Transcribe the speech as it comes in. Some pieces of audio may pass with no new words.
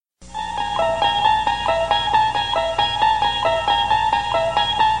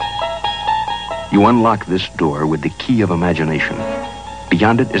You unlock this door with the key of imagination.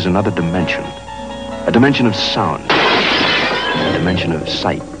 Beyond it is another dimension. A dimension of sound. A dimension of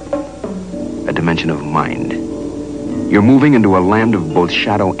sight. A dimension of mind. You're moving into a land of both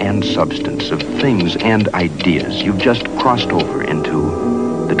shadow and substance, of things and ideas. You've just crossed over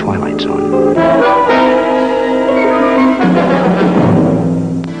into the Twilight Zone.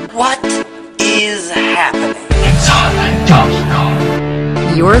 What is happening?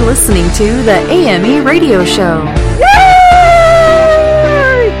 You're listening to the AME Radio Show.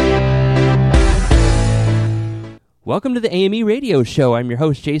 Welcome to the AME Radio Show. I'm your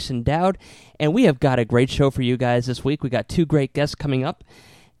host, Jason Dowd, and we have got a great show for you guys this week. We got two great guests coming up.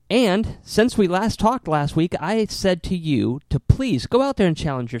 And since we last talked last week, I said to you to please go out there and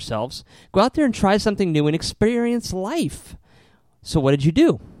challenge yourselves. Go out there and try something new and experience life. So what did you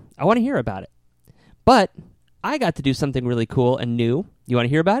do? I want to hear about it. But I got to do something really cool and new. You want to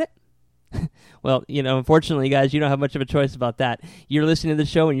hear about it? Well, unfortunately, guys, you don't have much of a choice about that. You're listening to the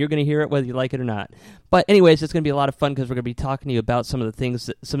show, and you're going to hear it whether you like it or not. But anyways, it's going to be a lot of fun because we're going to be talking to you about some of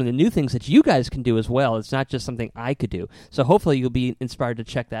the new things that you guys can do as well. It's not just something I could do. So hopefully you'll be inspired to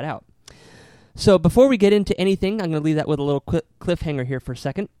check that out. So before we get into anything, I'm going to leave that with a little cliffhanger here for a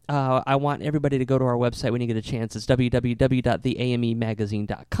second. I want everybody to go to our website when you get a chance. It's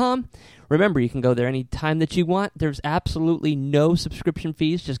www.theamemagazine.com. Remember, you can go there any time that you want. There's absolutely no subscription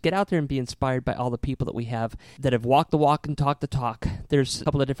fees. Just get out there and be inspired by all the people that we have that have walked the walk and talked the talk. There's a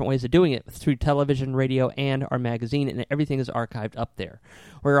couple of different ways of doing it through television, radio, and our magazine, and everything is archived up there.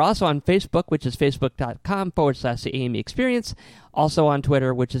 We're also on Facebook, which is facebook.com/the AME Experience. Also on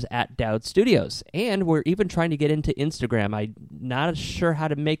Twitter, which is @Dowd Studios. And we're even trying to get into Instagram. I'm not sure how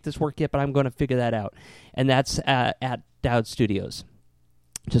to make this work yet, but I'm going to figure that out. And that's at Dowd Studios,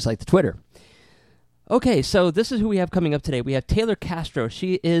 just like the Twitter. Okay, so this is who we have coming up today. We have Taylor Castro.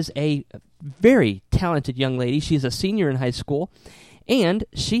 She is a very talented young lady. She's a senior in high school. And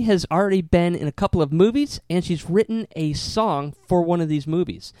she has already been in a couple of movies, and she's written a song for one of these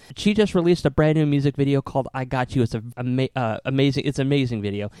movies. She just released a brand new music video called "I Got You." It's amazing. It's an amazing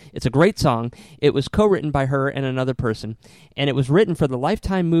video. It's a great song. It was co-written by her and another person, and it was written for the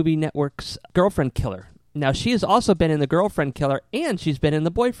Lifetime Movie Network's Girlfriend Killer. Now, she has also been in the Girlfriend Killer, and she's been in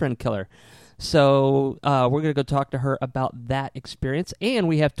the Boyfriend Killer. So we're going to go talk to her about that experience. And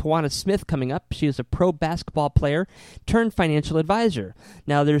we have Tywanna Smith coming up. She is a pro basketball player turned financial advisor.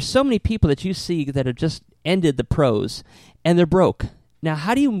 Now, there's so many people that you see that have just ended the pros, and they're broke. Now,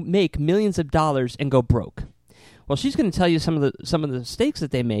 how do you make millions of dollars and go broke? Well, she's going to tell you some of the mistakes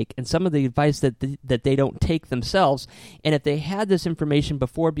that they make and some of the advice that they don't take themselves. And if they had this information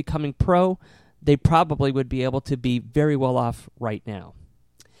before becoming pro, they probably would be able to be very well off right now.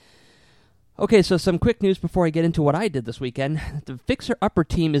 Okay, so some quick news before I get into what I did this weekend. The Fixer Upper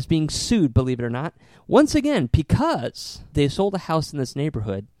team is being sued, believe it or not, once again because they sold a house in this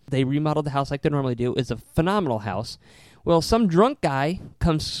neighborhood. They remodeled the house like they normally do. It's a phenomenal house. Well, some drunk guy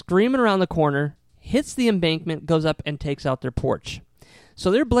comes screaming around the corner, hits the embankment, goes up and takes out their porch.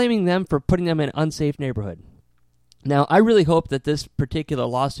 So they're blaming them for putting them in an unsafe neighborhood. Now, I really hope that this particular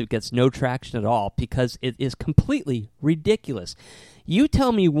lawsuit gets no traction at all because it is completely ridiculous. You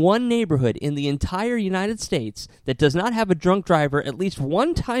tell me one neighborhood in the entire United States that does not have a drunk driver at least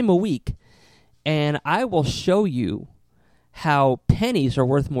one time a week, and I will show you how pennies are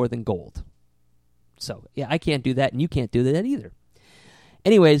worth more than gold. So, yeah, I can't do that, and you can't do that either.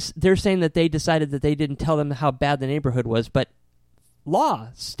 Anyways, they're saying that they decided that they didn't tell them how bad the neighborhood was, but law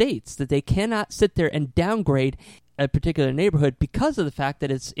states that they cannot sit there and downgrade a particular neighborhood because of the fact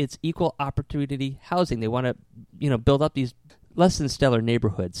that it's equal opportunity housing. They want to, build up these less than stellar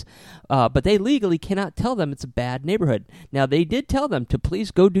neighborhoods, but they legally cannot tell them it's a bad neighborhood. Now, they did tell them to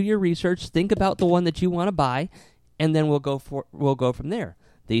please go do your research, think about the one that you want to buy, and then we'll go from there.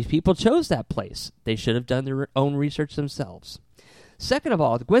 These people chose that place. They should have done their own research themselves. Second of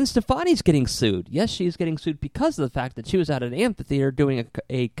all, Gwen Stefani's getting sued. Yes, she's getting sued because of the fact that she was at an amphitheater doing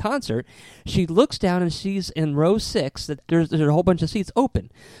a concert. She looks down and sees in row 6 that there's a whole bunch of seats open.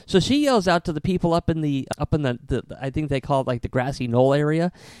 So she yells out to the people up in the I think they call it like the grassy knoll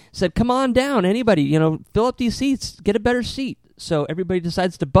area, said, "Come on down, anybody, fill up these seats, get a better seat." So everybody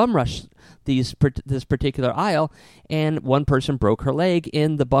decides to bum rush this particular aisle, and one person broke her leg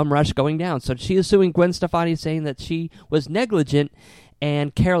in the bum rush going down. So she is suing Gwen Stefani, saying that she was negligent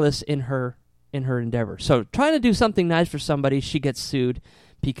and careless in her endeavor. So trying to do something nice for somebody, she gets sued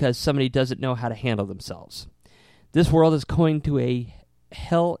because somebody doesn't know how to handle themselves. This world is going to a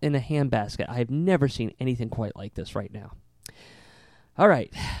hell in a handbasket. I have never seen anything quite like this right now. All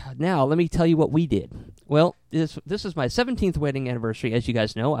right, now let me tell you what we did. Well, this is my 17th wedding anniversary. As you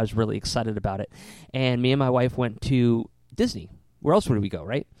guys know, I was really excited about it. And me and my wife went to Disney. Where else would we go,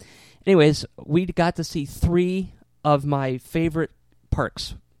 right? Anyways, we got to see 3 of my favorite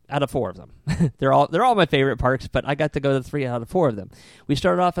parks out of 4 of them. They're all my favorite parks, but I got to go to 3 out of 4 of them. We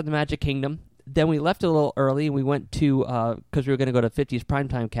started off at the Magic Kingdom. Then we left a little early, and we went to, because we were going to go to 50's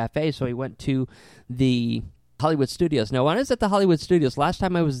Primetime Cafe, so we went to the Hollywood Studios. Now, when I was at the Hollywood Studios, last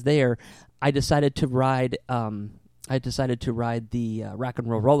time I was there, I decided to ride the Rock and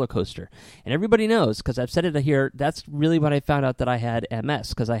Roll roller coaster. And everybody knows, because I've said it here, that's really when I found out that I had MS,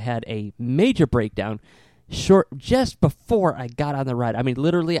 because I had a major breakdown just before I got on the ride. I mean,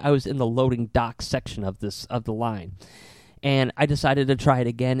 literally, I was in the loading dock section of the line. And I decided to try it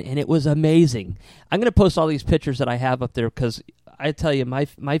again, and it was amazing. I'm going to post all these pictures that I have up there, because I tell you, my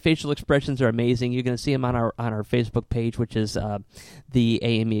facial expressions are amazing. You're going to see them on our Facebook page, which is the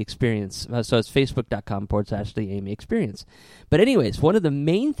AME Experience. So it's facebook.com/the AME Experience. But anyways, one of the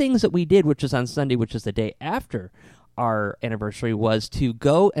main things that we did, which was on Sunday, which is the day after our anniversary, was to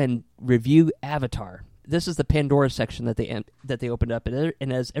go and review Avatar. This is the Pandora section that they opened up,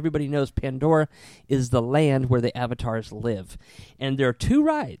 and as everybody knows, Pandora is the land where the avatars live. And there are 2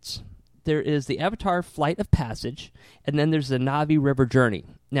 rides. There is the Avatar Flight of Passage, and then there's the Na'vi River Journey.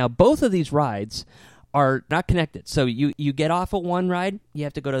 Now, both of these rides are not connected. So you get off at one ride, you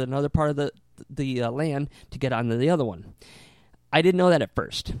have to go to another part of the land to get onto the other one. I didn't know that at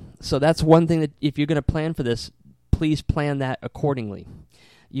first. So that's one thing that if you're going to plan for this, please plan that accordingly.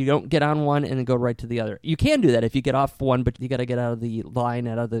 You don't get on one and then go right to the other. You can do that if you get off one, but you got to get out of the line,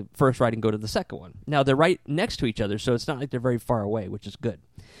 out of the first ride, and go to the second one. Now, they're right next to each other, so it's not like they're very far away, which is good.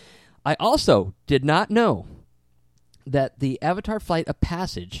 I also did not know that the Avatar Flight of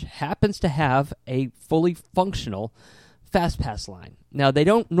Passage happens to have a fully functional Fast Pass line. Now, they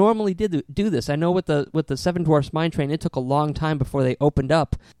don't normally do this. I know with the Seven Dwarfs Mine Train, it took a long time before they opened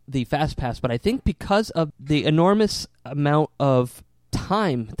up the Fast Pass, but I think because of the enormous amount of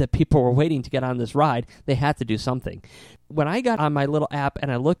time that people were waiting to get on this ride, they had to do something. When I got on my little app and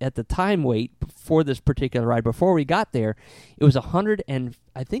I looked at the time wait for this particular ride before we got there, it was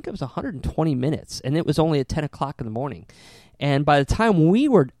 120 minutes, and it was only at 10 o'clock in the morning. And by the time we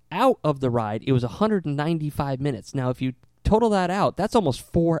were out of the ride, it was 195 minutes. Now, if you total that out, that's almost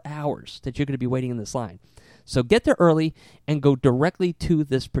 4 hours that you're going to be waiting in this line. So get there early and go directly to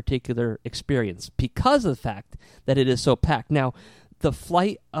this particular experience because of the fact that it is so packed. Now, the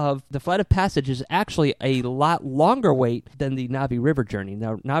flight of passage is actually a lot longer wait than the Na'vi River Journey.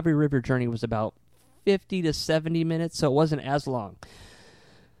 Now, Na'vi River Journey was about 50 to 70 minutes, so it wasn't as long.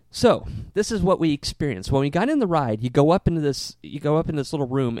 So this is what we experienced when we got in the ride. You go up into this little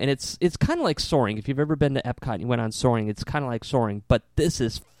room, and it's kind of like soaring. If you've ever been to Epcot and you went on soaring, it's kind of like soaring, but this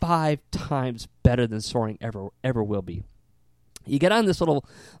is 5 times better than soaring ever will be. You get on this little,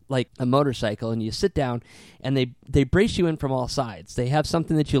 like a motorcycle, and you sit down, and they brace you in from all sides. They have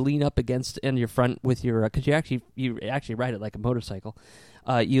something that you lean up against in your front with your, because you actually ride it like a motorcycle.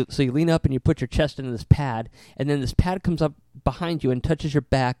 So you lean up and you put your chest into this pad, and then this pad comes up behind you and touches your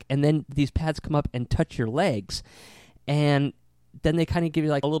back, and then these pads come up and touch your legs, and then they kind of give you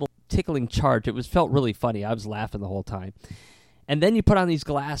like a little tickling charge. It felt really funny. I was laughing the whole time. And then you put on these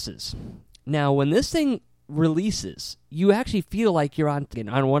glasses. Now, when this thing releases, you actually feel like you're on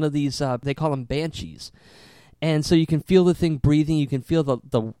one of these, they call them banshees. And so you can feel the thing breathing, you can feel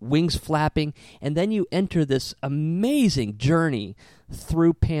the wings flapping, and then you enter this amazing journey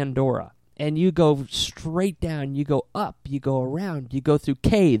through Pandora. And you go straight down, you go up, you go around, you go through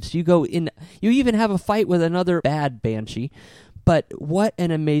caves, you go in, you even have a fight with another bad banshee. But what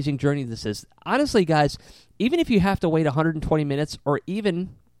an amazing journey this is. Honestly, guys, even if you have to wait 120 minutes or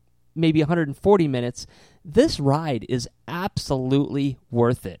even maybe 140 minutes, this ride is absolutely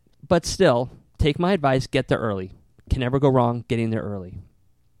worth it. But still, take my advice, get there early. Can never go wrong getting there early.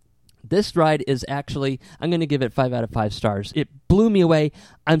 This ride is actually, I'm going to give it 5 out of 5 stars. It blew me away.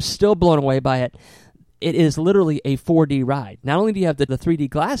 I'm still blown away by it. It is literally a 4D ride. Not only do you have the 3D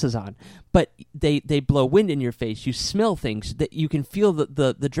glasses on, but they blow wind in your face. You smell things. That you can feel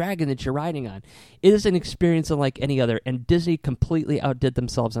the dragon that you're riding on. It is an experience unlike any other, and Disney completely outdid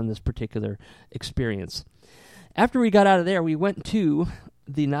themselves on this particular experience. After we got out of there, we went to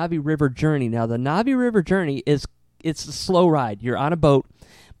the Na'vi River Journey. Now, the Na'vi River Journey it's a slow ride. You're on a boat,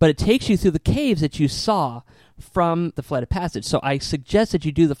 but it takes you through the caves that you saw from the Flight of Passage. So I suggest that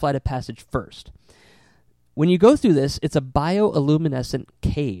you do the Flight of Passage first. When you go through this, it's a bioluminescent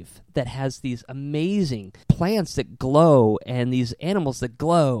cave that has these amazing plants that glow and these animals that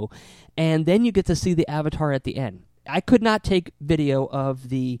glow, and then you get to see the Avatar at the end. I could not take video of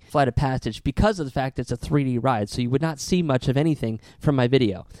the Flight of Passage because of the fact it's a 3D ride, so you would not see much of anything from my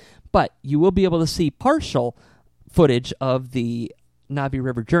video. But you will be able to see partial footage of the Navi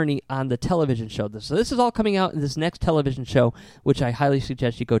River Journey on the television show. So this is all coming out in this next television show, which I highly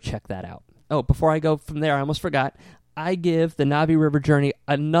suggest you go check that out. Oh, before I go from there, I almost forgot. I give the Navi River Journey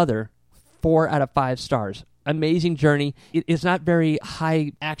another 4 out of 5 stars. Amazing journey. It is not very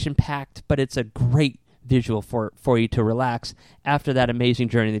high action-packed, but it's a great visual for you to relax after that amazing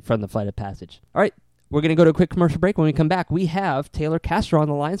journey from the Flight of Passage. All right, we're going to go to a quick commercial break. When we come back, we have Taylor Castro on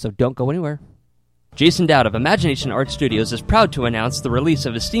the line, so don't go anywhere. Jason Dowd of Imagination Art Studios is proud to announce the release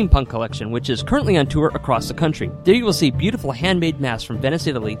of his steampunk collection, which is currently on tour across the country. There you will see beautiful handmade masks from Venice,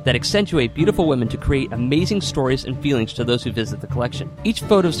 Italy that accentuate beautiful women to create amazing stories and feelings to those who visit the collection. Each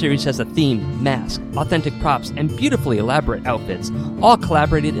photo series has a theme, mask, authentic props, and beautifully elaborate outfits, all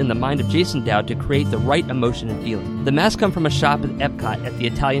collaborated in the mind of Jason Dowd to create the right emotion and feeling. The masks come from a shop at Epcot at the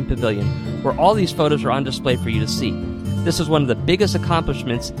Italian Pavilion, where all these photos are on display for you to see. This is one of the biggest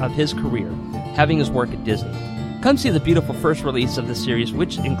accomplishments of his career, having his work at Disney. Come see the beautiful first release of the series,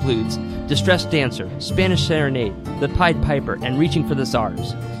 which includes Distressed Dancer, Spanish Serenade, The Pied Piper, and Reaching for the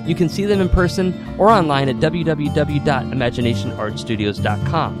Stars. You can see them in person or online at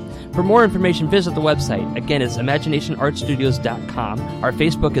www.imaginationartstudios.com. For more information, visit the website. Again, it's imaginationartstudios.com. Our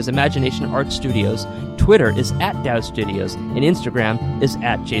Facebook is Imagination Art Studios. Twitter is @Dowd Studios, and Instagram is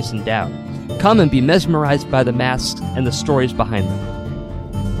 @JasonDowd. Come and be mesmerized by the masks and the stories behind them.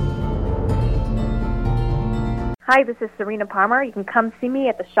 Hi, this is Serena Palmer. You can come see me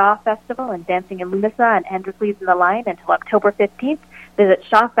at the Shaw Festival and Dancing in Lumisa and Andrews in the Line until October 15th. Visit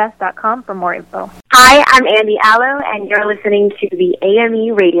shawfest.com for more info. Hi, I'm Andy Allo, and you're listening to the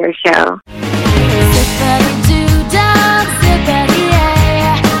AME radio show.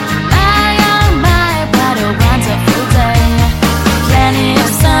 Plenty of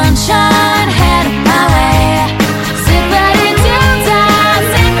sunshine headed my way. Sit ready to die,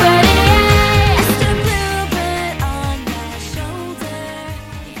 sit ready. It's the bluebird on my shoulder.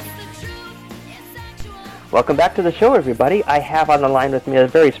 It's the truth, it's actual. Welcome back to the show, everybody. I have on the line with me a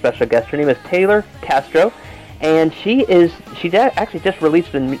very special guest. Her name is Taylor Castro, and she actually just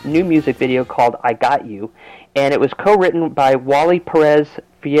released a new music video called I Got You, and it was co-written by Wally Perez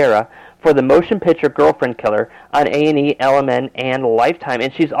Fiera for the motion picture Girlfriend Killer on A&E, LMN, and Lifetime.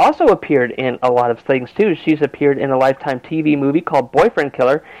 And she's also appeared in a lot of things, too. She's appeared in a Lifetime TV movie called Boyfriend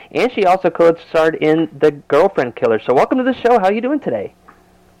Killer, and she also co-starred in The Girlfriend Killer. So welcome to the show. How are you doing today?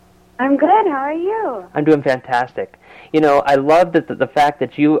 I'm good. How are you? I'm doing fantastic. You know, I love the fact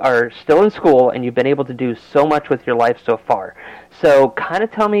that you are still in school and you've been able to do so much with your life so far. So kind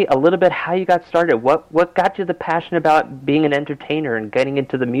of tell me a little bit how you got started. What got you the passion about being an entertainer and getting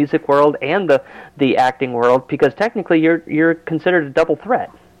into the music world and the acting world? Because technically you're considered a double threat.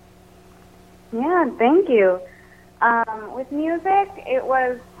 Yeah, thank you. With music, it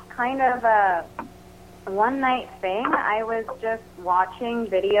was kind of a one-night thing. I was just watching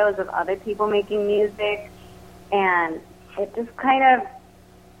videos of other people making music, and it just kind of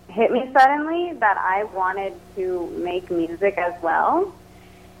hit me suddenly that I wanted to make music as well.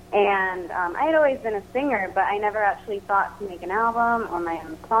 And I had always been a singer, but I never actually thought to make an album or my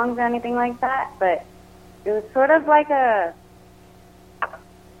own songs or anything like that. But it was sort of like a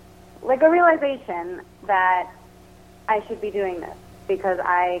realization that I should be doing this because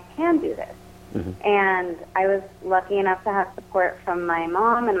I can do this. Mm-hmm. And I was lucky enough to have support from my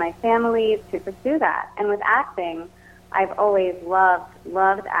mom and my family to pursue that. And with acting, I've always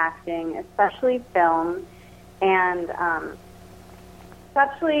loved acting, especially film, and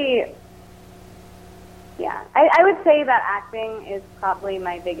especially, yeah, I would say that acting is probably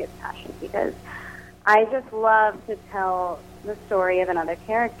my biggest passion because I just love to tell the story of another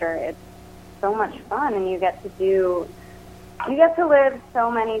character. It's so much fun, and you get to live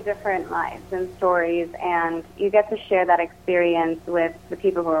so many different lives and stories, and you get to share that experience with the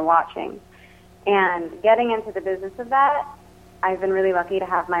people who are watching. And getting into the business of that, I've been really lucky to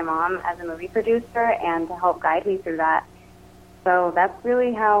have my mom as a movie producer and to help guide me through that. So that's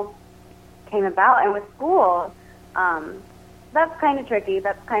really how it came about. And with school, that's kind of tricky.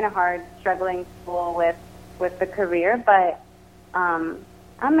 That's kind of hard, struggling school with the career. But I'm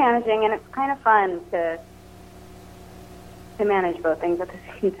managing, and it's kind of fun to manage both things at the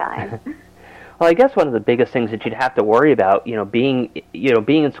same time. Well, I guess one of the biggest things that you'd have to worry about, being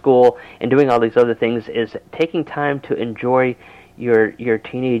in school and doing all these other things, is taking time to enjoy your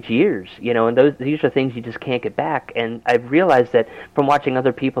teenage years. And these are things you just can't get back. And I've realized that from watching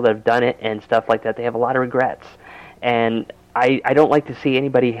other people that have done it and stuff like that, they have a lot of regrets. And I don't like to see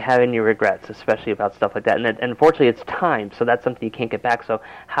anybody have any regrets, especially about stuff like that. And unfortunately, it's time, so that's something you can't get back. So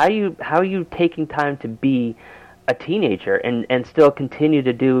how are you taking time to be a teenager and still continue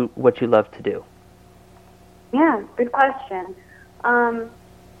to do what you love to do? Yeah, good question.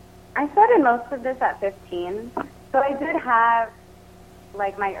 I started most of this at 15, so I did have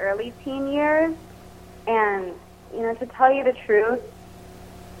like my early teen years, and to tell you the truth,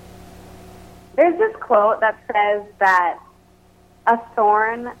 there's this quote that says that a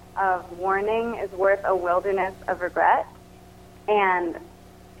thorn of warning is worth a wilderness of regret. And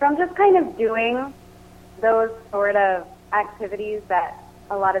from just kind of doing those sort of activities that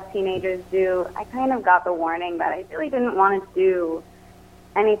a lot of teenagers do, I kind of got the warning that I really didn't want to do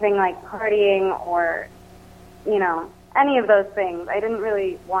anything like partying or, any of those things. I didn't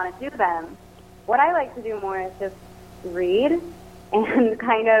really want to do them. What I like to do more is just read and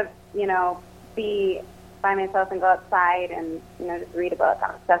kind of, be by myself and go outside and, just read a book.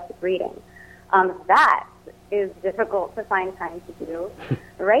 I'm obsessed with reading. That is difficult to find time to do.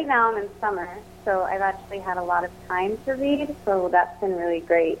 Right now I'm in summer, so I've actually had a lot of time to read, so that's been really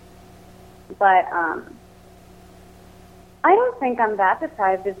great. But I don't think I'm that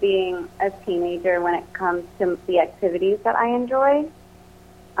deprived of being a teenager when it comes to the activities that I enjoy,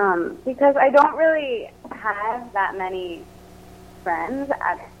 because I don't really have that many friends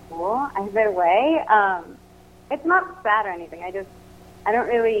at school either way. It's not sad or anything. I don't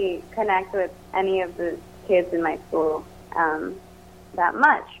really connect with any of the kids in my school that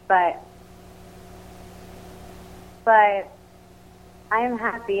much, but I am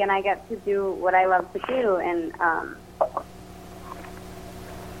happy and I get to do what I love to do, and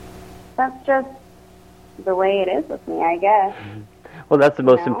that's just the way it is with me, I guess. Well, that's the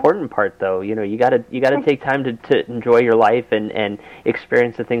most important part, though. You gotta take time to enjoy your life and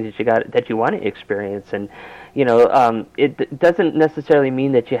experience the things that you want to experience. And it doesn't necessarily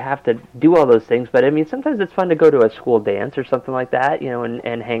mean that you have to do all those things, but I mean sometimes it's fun to go to a school dance or something like that,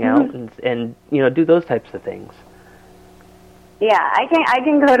 and hang out and do those types of things. Yeah, I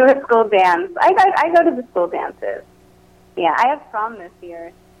can go to a school dance. I go to the school dances. Yeah, I have prom this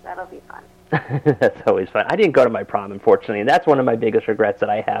year. That'll be fun. That's always fun. I didn't go to my prom, unfortunately, and that's one of my biggest regrets that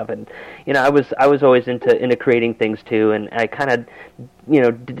I have. And I was always into creating things too, and I kind of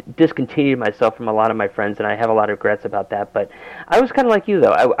discontinued myself from a lot of my friends, and I have a lot of regrets about that. But I was kind of like you,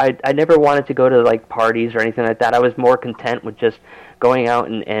 though. I never wanted to go to like parties or anything like that. I was more content with just going out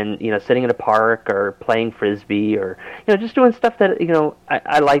and sitting in a park or playing frisbee or just doing stuff that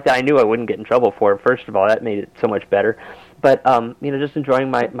I liked that I knew I wouldn't get in trouble for. First of all, that made it so much better. But just enjoying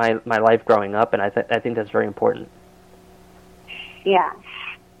my life growing up, and I think that's very important. Yeah,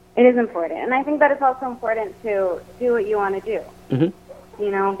 it is important, and I think that it's also important to do what you want to do.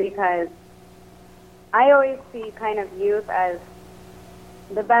 Mm-hmm. Because I always see kind of youth as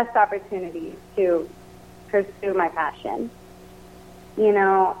the best opportunity to pursue my passion.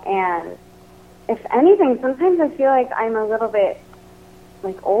 And if anything, sometimes I feel like I'm a little bit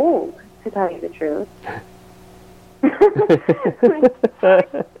like old, to tell you the truth.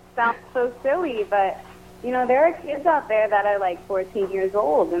 Sounds so silly, but there are kids out there that are like 14 years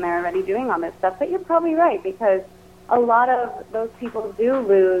old and they're already doing all this stuff. But you're probably right, because a lot of those people do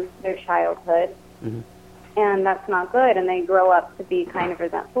lose their childhood, mm-hmm. and that's not good, and they grow up to be kind of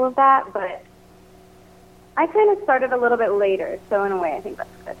resentful of that. But I kind of started a little bit later, so in a way I think that's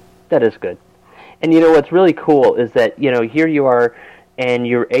good. That is good. And what's really cool is that here you are and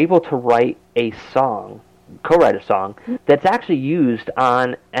you're able to write a song, co-write a song that's actually used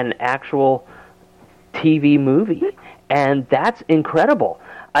on an actual TV movie, and that's incredible.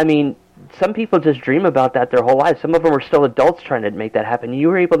 I mean, some people just dream about that their whole lives. Some of them are still adults trying to make that happen. You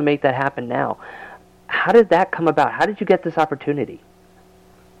were able to make that happen now. How did that come about? How did you get this opportunity?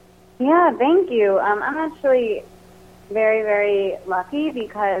 Yeah, thank you. I'm actually very, very lucky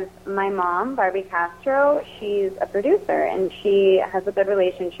because my mom, Barbie Castro, she's a producer, and she has a good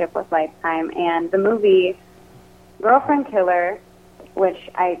relationship with Lifetime. And the movie Girlfriend Killer, which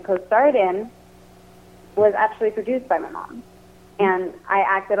I co-starred in, was actually produced by my mom. And I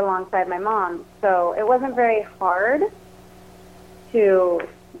acted alongside my mom. So it wasn't very hard to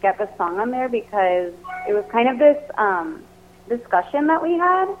get the song on there because it was kind of this discussion that we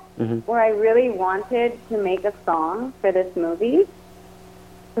had, mm-hmm. where I really wanted to make a song for this movie.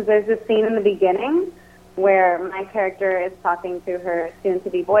 Because there's this scene in the beginning where my character is talking to her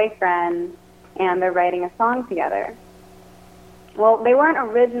soon-to-be boyfriend, and they're writing a song together. Well, they weren't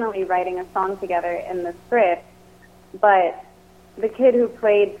originally writing a song together in the script, but the kid who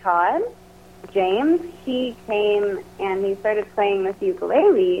played Todd, James, he came and he started playing this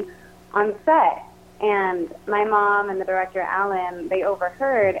ukulele on set. And my mom and the director, Alan, they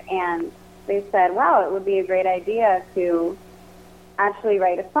overheard, and they said, wow, it would be a great idea to actually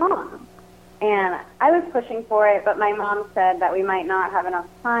write a song. And I was pushing for it, but my mom said that we might not have enough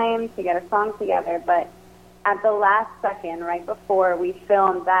time to get a song together. But at the last second, right before we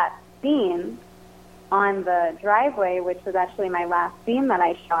filmed that scene on the driveway, which was actually my last scene that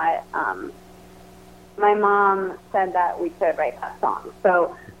I shot, my mom said that we could write that song.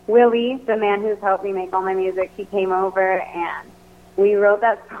 So Willie, the man who's helped me make all my music, he came over, and we wrote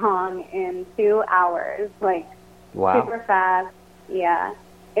that song in 2 hours, like Wow. super fast. Yeah,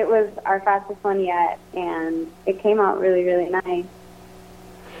 it was our fastest one yet, and it came out really, really nice.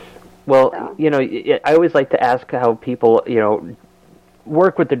 Well, So. you know, I always like to ask how people, you know,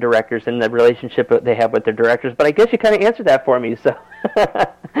 work with the directors and the relationship that they have with their directors, but I guess you kind of answered that for me, so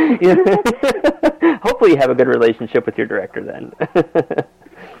hopefully you have a good relationship with your director then.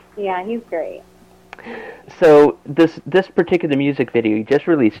 Yeah, he's great. So this particular music video, you just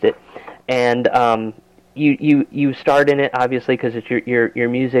released it, and you starred in it obviously because it's your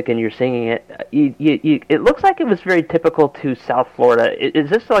music and you're singing it. It looks like it was very typical to South Florida. Is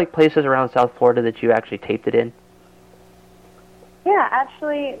this like places around South Florida that you actually taped it in? Yeah,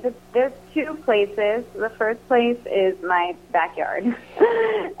 actually, there's 2 places. The first place is my backyard,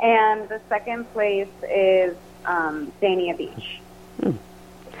 and the second place is Dania Beach.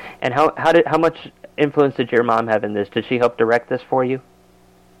 And how much influence did your mom have in this? Did she help direct this for you?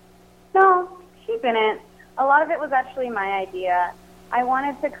 No, she didn't. A lot of it was actually my idea. I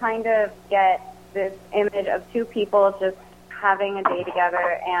wanted to kind of get this image of 2 people just having a day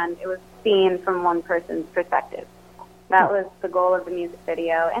together, and it was seen from one person's perspective. That was the goal of the music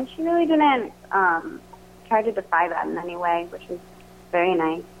video, and she really didn't try to defy that in any way, which was very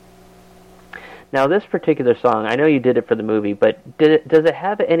nice. Now, this particular song, I know you did it for the movie, but does it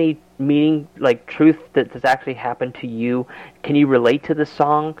have any meaning, like truth that has actually happened to you? Can you relate to the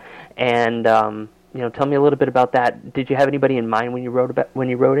song? And you know, tell me a little bit about that. Did you have anybody in mind when you wrote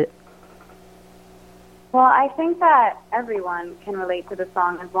it? Well, I think that everyone can relate to the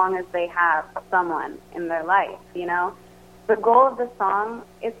song as long as they have someone in their life, you know? The goal of the song,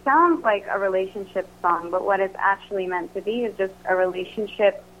 it sounds like a relationship song, but what it's actually meant to be is just a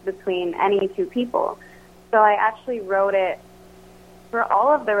relationship between any 2 people. So I actually wrote it for all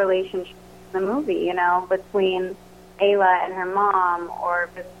of the relationships in the movie, you know, between Ayla and her mom, or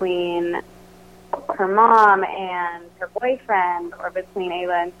between her mom and her boyfriend, or between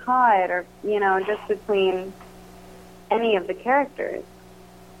Ayla and Todd, or, you know, just between any of the characters.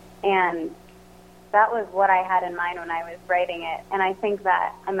 And that was what I had in mind when I was writing it. And I think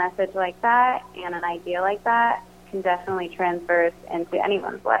that a message like that and an idea like that can definitely transverse into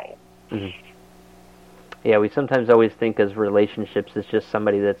anyone's life. Mm-hmm. Yeah, we sometimes always think as relationships as just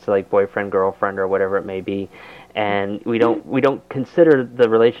somebody that's like boyfriend, girlfriend, or whatever it may be, and we don't consider the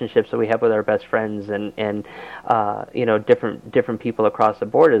relationships that we have with our best friends and you know, different people across the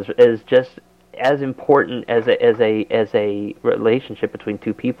board is just as important as a relationship between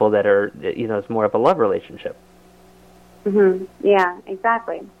 2 people that are, you know, it's more of a love relationship. Mm-hmm. Yeah,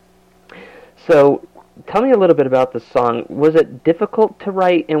 exactly. So, tell me a little bit about the song. Was it difficult to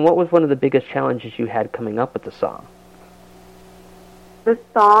write, and what was one of the biggest challenges you had coming up with the song? The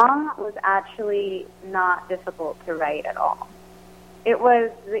song was actually not difficult to write at all. It was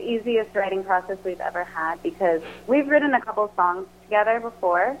the easiest writing process we've ever had because we've written a couple songs together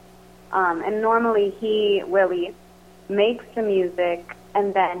before, and normally Willie, makes the music,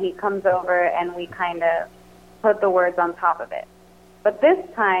 and then he comes over and we kind of put the words on top of it. But this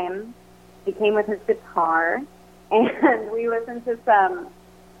time, he came with his guitar, and we listened to some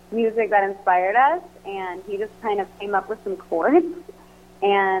music that inspired us, and he just kind of came up with some chords,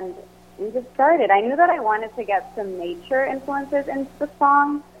 and we just started. I knew that I wanted to get some nature influences into the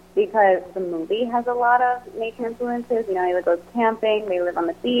song because the movie has a lot of nature influences. You know, he goes camping, they live on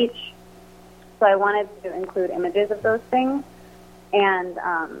the beach, so I wanted to include images of those things, and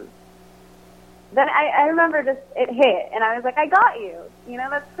then I remember just it hit, and I was like, I got you. You know,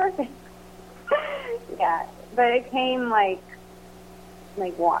 that's perfect. Yeah, but it came like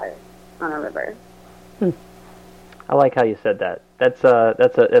water on a river. I like how you said that. That's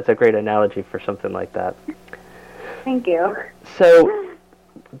a great analogy for something like that. Thank you. So,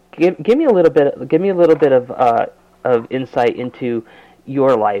 give me a little bit of insight into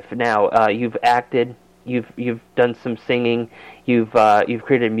your life now. You've acted, you've done some singing, you've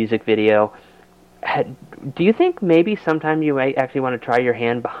created a music video. Do you think maybe sometime you might actually want to try your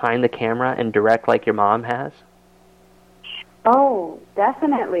hand behind the camera and direct like your mom has? Oh,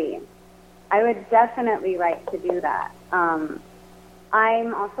 definitely. I would definitely like to do that.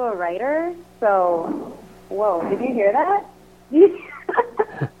 I'm also a writer, so, whoa, did you hear that?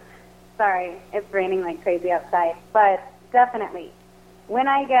 Sorry, it's raining like crazy outside, but definitely. When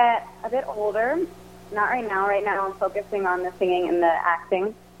I get a bit older, not right now I'm focusing on the singing and the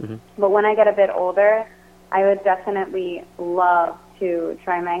acting, but when I get a bit older, I would definitely love to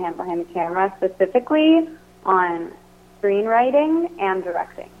try my hand behind the camera, specifically on screenwriting and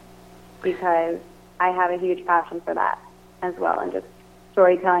directing, because I have a huge passion for that as well, and just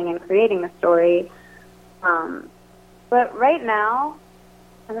storytelling and creating the story. But right now,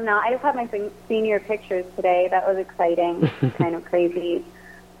 I don't know, I just had my senior pictures today. That was exciting, kind of crazy.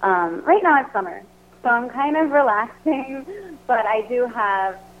 Right now it's summer, so I'm kind of relaxing, but I do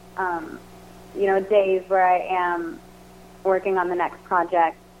have, days where I am working on the next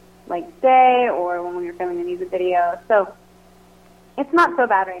project, like today, or when we were filming the music video. So it's not so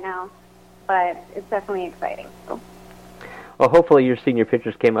bad right now, but it's definitely exciting. So. Well, hopefully your senior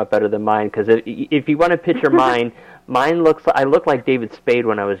pictures came out better than mine, because if you want to picture mine, I look like David Spade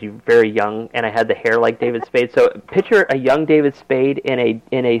when I was very young, and I had the hair like David Spade. So picture a young David Spade in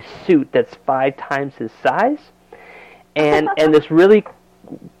a suit that's 5 times his size, and this really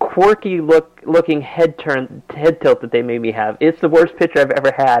quirky looking head tilt that they made me have. It's the worst picture I've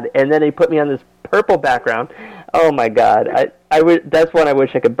ever had. And then they put me on this purple background. Oh my God! That's one I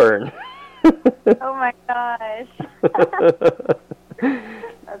wish I could burn. Oh my gosh.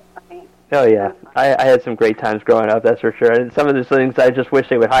 That's funny. Oh yeah, I had some great times growing up, that's for sure. And some of the things I just wish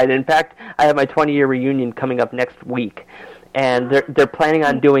they would hide. In fact, I have my 20-year reunion coming up next week, and they're planning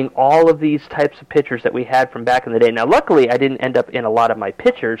on doing all of these types of pictures that we had from back in the day. Now, luckily, I didn't end up in a lot of my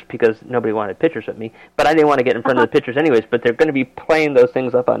pictures because nobody wanted pictures of me, but I didn't want to get in front of the pictures anyways. But they're going to be playing those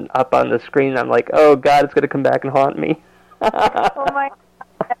things up on the screen. I'm like, oh God, it's going to come back and haunt me. Oh my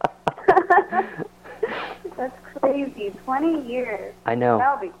God. That's crazy. 20 years. I know.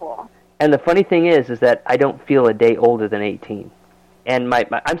 That would be cool. And the funny thing is that I don't feel a day older than 18. And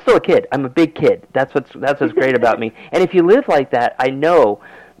I'm still a kid. I'm a big kid. That's what's great about me. And if you live like that, I know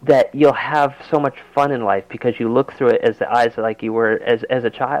that you'll have so much fun in life because you look through it as the eyes like you were as a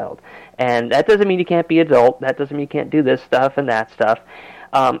child. And that doesn't mean you can't be adult. That doesn't mean you can't do this stuff and that stuff.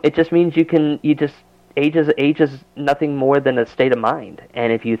 It just means age is nothing more than a state of mind.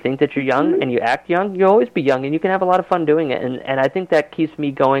 And if you think that you're young and you act young, you'll always be young, and you can have a lot of fun doing it. And I think that keeps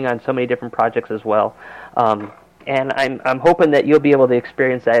me going on so many different projects as well. And I'm hoping that you'll be able to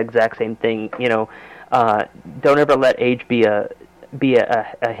experience that exact same thing. Don't ever let age be a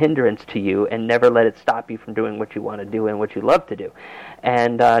hindrance to you, and never let it stop you from doing what you want to do and what you love to do.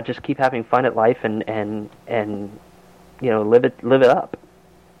 And just keep having fun at life and live it up.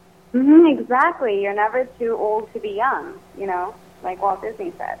 Exactly. You're never too old to be young, like Walt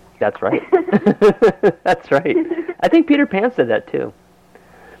Disney said. That's right. That's right. I think Peter Pan said that too.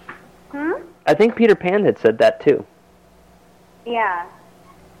 I think Peter Pan had said that too. Yeah.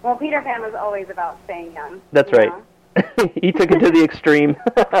 Well, Peter Pan was always about staying young. That's right. He took it to the extreme.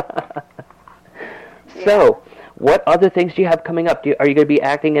 So, what other things do you have coming up? Are you going to be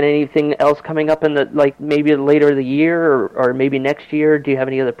acting in anything else coming up in maybe later in the year or maybe next year? Do you have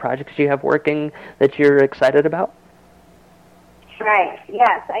any other projects you have working that you're excited about? Right.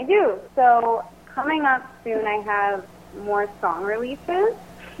 Yes, I do. So coming up soon, I have more song releases,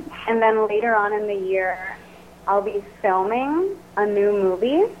 and then later on in the year, I'll be filming a new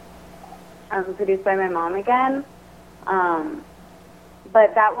movie produced by my mom again.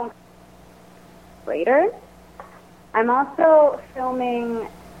 But that won't come later. I'm also filming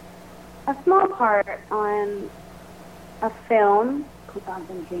a small part on a film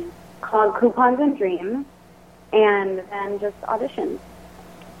called Coupons and Dreams, and then just auditions.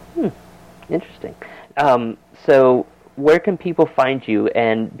 Interesting. So where can people find you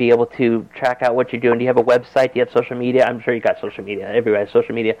and be able to track out what you're doing? Do you have a website? Do you have social media? I'm sure you got social media. Everybody has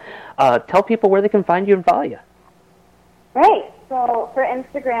social media. Tell people where they can find you and follow you. Right. So for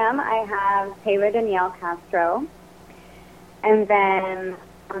Instagram, I have Taylor Danielle Castro. And then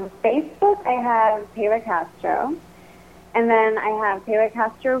on Facebook, I have Taylor Castro. And then I have Taylor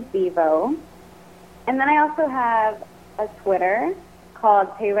Castro Vivo. And then I also have a Twitter called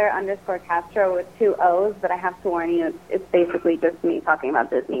Taylor_Castro with 2 O's, but I have to warn you, it's basically just me talking about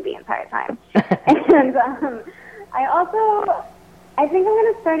Disney the entire time. And I think I'm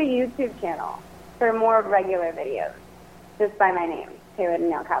going to start a YouTube channel for more regular videos, just by my name, Taylor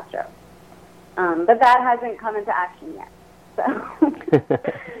Danielle Castro. But that hasn't come into action yet.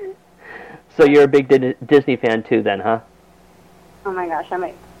 So you're a big Disney fan too then, huh? Oh my gosh, I'm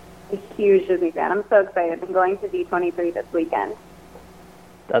a huge Disney fan. I'm so excited. I'm going to D23 this weekend.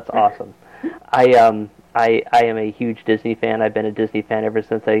 That's awesome. I I am a huge Disney fan. I've been a Disney fan ever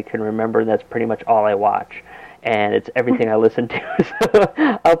since I can remember, and that's pretty much all I watch. And it's everything I listen to.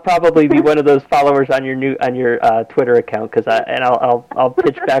 So I'll probably be one of those followers on your Twitter account, I'll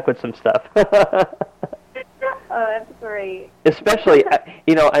pitch back with some stuff. Oh, that's great. Especially,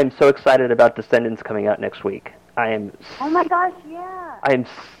 I'm so excited about Descendants coming out next week. I am. Oh my gosh, yeah. I am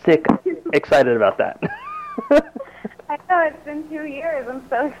sick excited about that. I know, it's been 2 years. I'm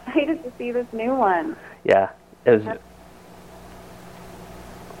so excited to see this new one. Yeah, it was.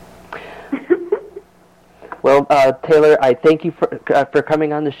 Well, Taylor, I thank you for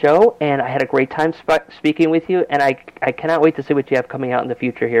coming on the show, and I had a great time speaking with you, and I cannot wait to see what you have coming out in the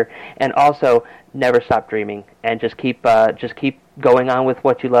future here. And also, never stop dreaming, and just keep going on with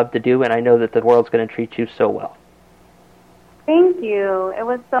what you love to do, and I know that the world's going to treat you so well. Thank you. It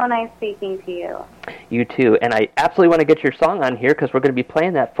was so nice speaking to you. You too, and I absolutely want to get your song on here because we're going to be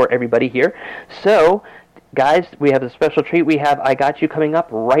playing that for everybody here. So, guys, we have a special treat. We have I Got You coming up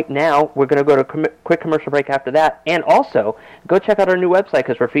right now. We're going to go to a quick commercial break after that. And also, go check out our new website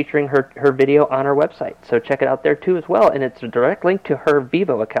because we're featuring her video on our website. So check it out there too as well. And it's a direct link to her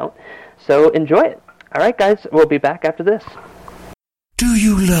Vivo account. So enjoy it. All right, guys, we'll be back after this. Do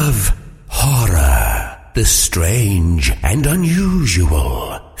you love horror? The strange and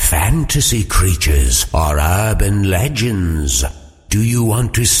unusual, fantasy creatures or urban legends? Do you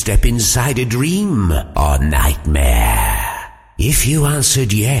want to step inside a dream or nightmare? If you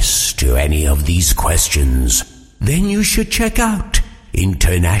answered yes to any of these questions, then you should check out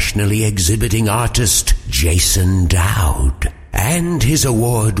internationally exhibiting artist Jason Dowd and his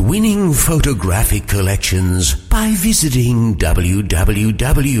award-winning photographic collections by visiting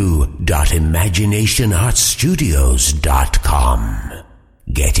www.imaginationartstudios.com.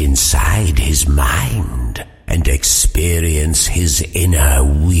 Get inside his mind and experience his inner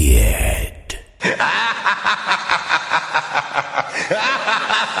weird.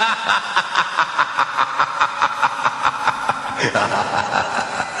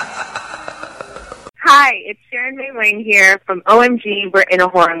 Hi, it's Sharon May Wayne here from OMG, We're in a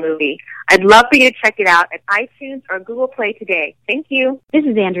Horror Movie. I'd love for you to check it out at iTunes or Google Play today. Thank you. This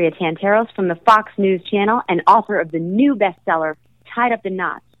is Andrea Tanteros from the Fox News Channel and author of the new bestseller, Tied Up in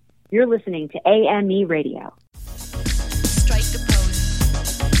Knots. You're listening to AME Radio. Strike the pose.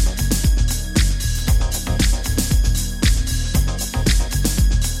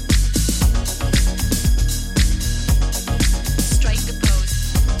 Strike the pose.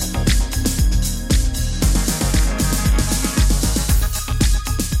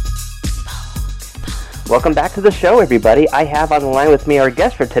 Welcome back to the show, everybody. I have on the line with me our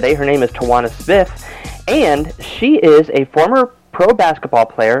guest for today. Her name is Tywanna Smith, and she is a former pro basketball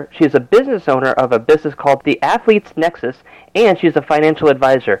player. She's a business owner of a business called The Athletes Nexus, and she's a financial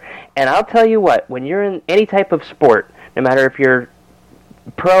advisor. And I'll tell you what, when you're in any type of sport, no matter if you're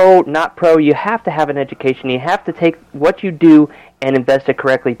pro, not pro, you have to have an education. You have to take what you do and invest it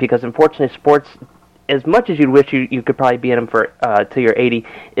correctly, because unfortunately sports, as much as you'd wish you could probably be in them for till you're 80,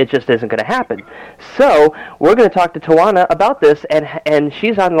 it just isn't going to happen. So we're going to talk to Tywanna about this, and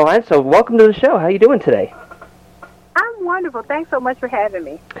she's on the line. So welcome to the show. How are you doing today? I'm wonderful. Thanks so much for having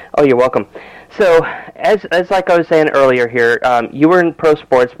me. Oh, you're welcome. So, as like I was saying earlier here, you were in pro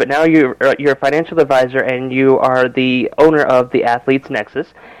sports, but now you're a financial advisor, and you are the owner of the Athletes Nexus.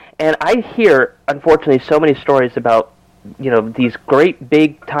 And I hear, unfortunately, so many stories about, these great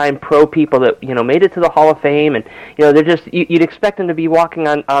big-time pro people that, made it to the Hall of Fame, and, they're just, you'd expect them to be walking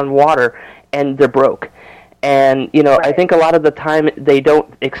on water, and they're broke. And, Right. I think a lot of the time they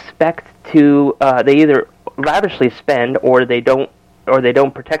don't expect to, they either lavishly spend, or they don't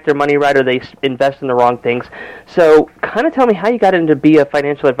protect their money right, or they invest in the wrong things. So kind of tell me how you got into be a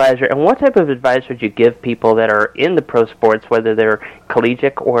financial advisor, and what type of advice would you give people that are in the pro sports, whether they're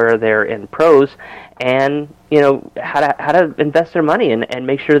collegiate or they're in pros, and how to invest their money and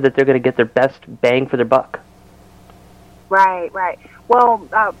make sure that they're going to get their best bang for their buck. Right. Well,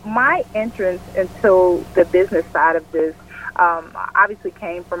 my entrance into the business side of this obviously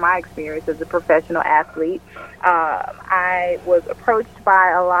came from my experience as a professional athlete. I was approached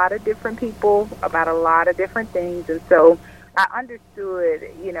by a lot of different people about a lot of different things, and so I understood,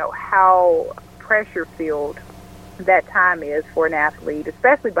 how pressure-filled that time is for an athlete,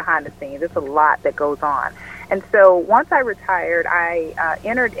 especially behind the scenes. There's a lot that goes on. And so once I retired, I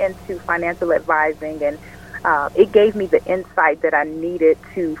entered into financial advising, and it gave me the insight that I needed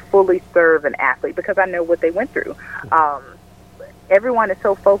to fully serve an athlete, because I know what they went through. Everyone is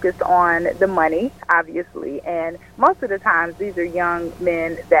so focused on the money, obviously, and most of the times these are young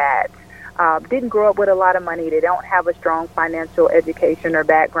men that didn't grow up with a lot of money. They don't have a strong financial education or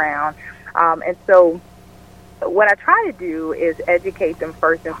background. And so what I try to do is educate them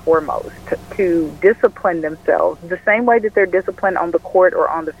first and foremost to discipline themselves the same way that they're disciplined on the court or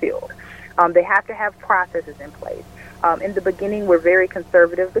on the field. They have to have processes in place. In the beginning, we're very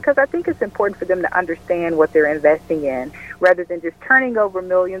conservative because I think it's important for them to understand what they're investing in rather than just turning over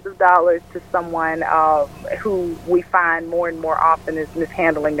millions of dollars to someone who we find more and more often is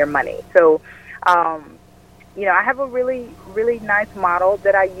mishandling their money. So, I have a really, really nice model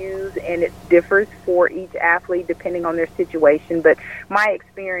that I use, and it differs for each athlete depending on their situation. But my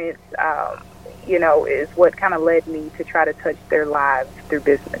experience, is what kind of led me to try to touch their lives through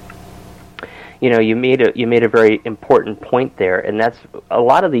business. You made a very important point there, and that's a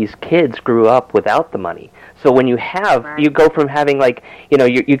lot of these kids grew up without the money. So when you go from having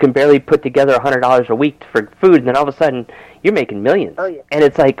you can barely put together $100 a week for food, and then all of a sudden you're making millions. Oh, yeah. And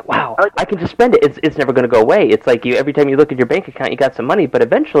it's like, wow, I can just spend it. It's never going to go away. It's like every time you look at your bank account, you got some money, but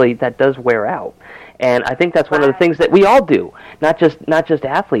eventually that does wear out. And I think that's one of the things that we all do, not just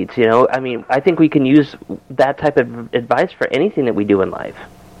athletes. I mean, I think we can use that type of advice for anything that we do in life.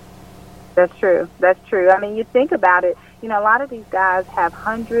 That's true. I mean, you think about it, a lot of these guys have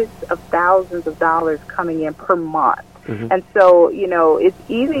hundreds of thousands of dollars coming in per month. Mm-hmm. And so, it's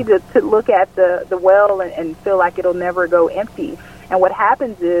easy to look at the well and feel like it'll never go empty. And what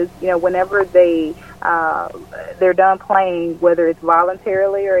happens is, whenever they're done playing, whether it's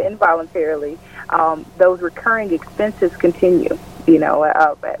voluntarily or involuntarily, those recurring expenses continue. We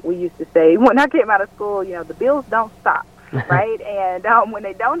used to say, when I came out of school, the bills don't stop. Right? And when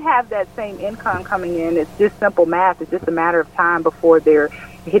they don't have that same income coming in, it's just simple math. It's just a matter of time before they're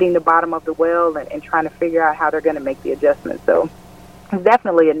hitting the bottom of the well and trying to figure out how they're going to make the adjustment. So there's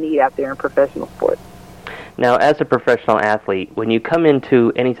definitely a need out there in professional sports. Now, as a professional athlete, when you come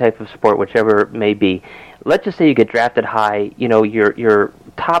into any type of sport, whichever it may be, let's just say you get drafted high, you're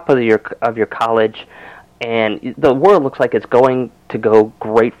top of your college, and the world looks like it's going to go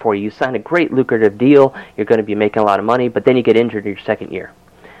great for you. You sign a great lucrative deal. You're going to be making a lot of money, but then you get injured in your second year.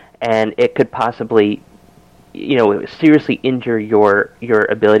 And it could possibly, seriously injure your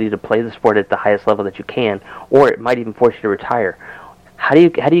ability to play the sport at the highest level that you can, or it might even force you to retire. How do you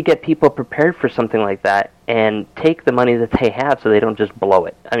get people prepared for something like that and take the money that they have so they don't just blow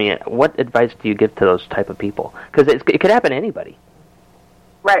it? I mean, what advice do you give to those type of people? Because it could happen to anybody.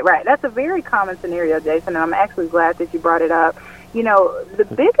 Right. That's a very common scenario, Jason, and I'm actually glad that you brought it up. The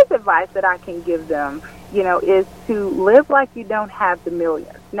biggest advice that I can give them, is to live like you don't have the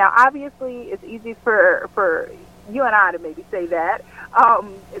millions. Now, obviously, it's easy for you and I to maybe say that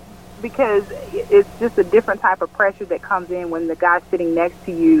because it's just a different type of pressure that comes in when the guy sitting next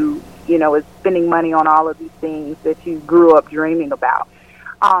to you, is spending money on all of these things that you grew up dreaming about.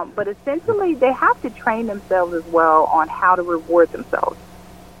 But essentially, they have to train themselves as well on how to reward themselves.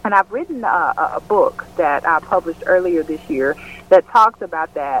 And I've written a book that I published earlier this year that talks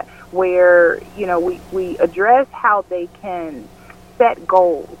about that, where, we address how they can set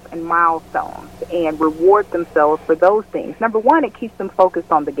goals and milestones and reward themselves for those things. Number one, it keeps them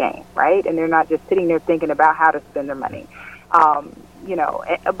focused on the game, right? And they're not just sitting there thinking about how to spend their money.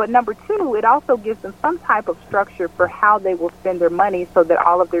 But number two, it also gives them some type of structure for how they will spend their money so that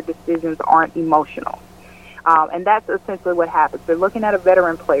all of their decisions aren't emotional. And that's essentially what happens. They're looking at a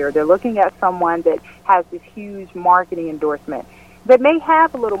veteran player. They're looking at someone that has this huge marketing endorsement that may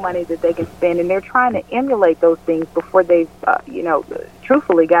have a little money that they can spend, and they're trying to emulate those things before they've,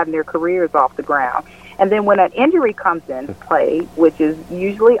 truthfully gotten their careers off the ground. And then when an injury comes into play, which is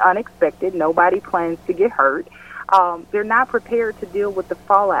usually unexpected, nobody plans to get hurt, they're not prepared to deal with the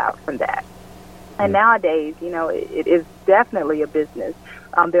fallout from that. And nowadays, it is definitely a business.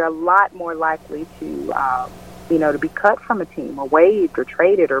 They're a lot more likely to, to be cut from a team or waived or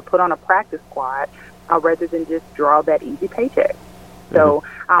traded or put on a practice squad rather than just draw that easy paycheck. So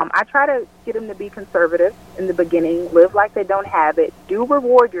I try to get them to be conservative in the beginning, live like they don't have it, do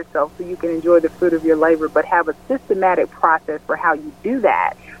reward yourself so you can enjoy the fruit of your labor, but have a systematic process for how you do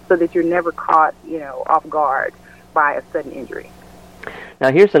that so that you're never caught, off guard by a sudden injury. Now,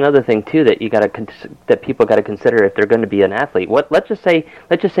 here's another thing too that that people got to consider if they're going to be an athlete. Let's just say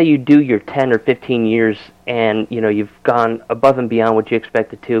you do your 10 or 15 years, and you've gone above and beyond what you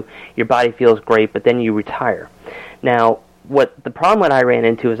expected to. Your body feels great, but then you retire. Now, what the problem that I ran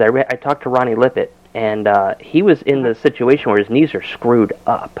into is I talked to Ronnie Lippett, and he was in the situation where his knees are screwed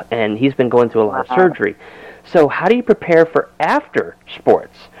up, and he's been going through a lot of surgery. So, how do you prepare for after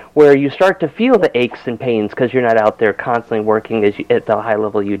sports, where you start to feel the aches and pains because you're not out there constantly working at the high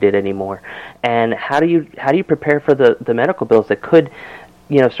level you did anymore? And how do you prepare for the medical bills that could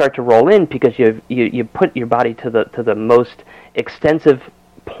start to roll in because you put your body to the most extensive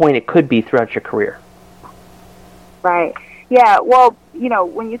point it could be throughout your career? Right. Yeah. Well,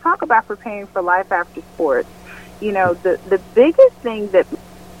 when you talk about preparing for life after sports, the biggest thing that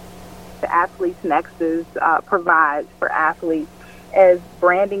the Athletes Nexus provides for athletes is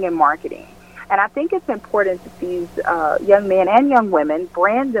branding and marketing. And I think it's important that these young men and young women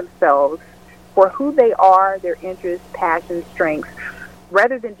brand themselves for who they are, their interests, passions, strengths,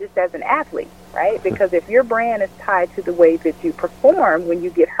 rather than just as an athlete, right? Because if your brand is tied to the way that you perform, when you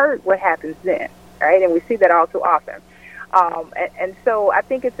get hurt, what happens then, right? And we see that all too often. And so I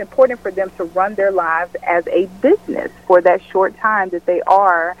think it's important for them to run their lives as a business for that short time that they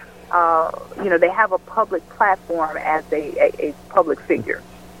are, they have a public platform as a public figure.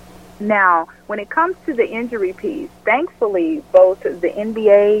 Now, when it comes to the injury piece, thankfully, both the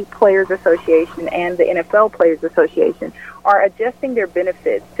NBA Players Association and the NFL Players Association are adjusting their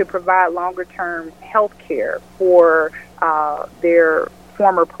benefits to provide longer-term health care for their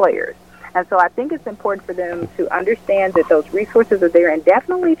former players. And so I think it's important for them to understand that those resources are there and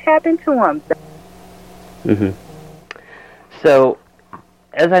definitely tap into them. Mm-hmm. So,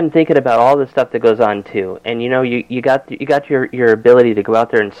 as I'm thinking about all the stuff that goes on too, and you got your ability to go out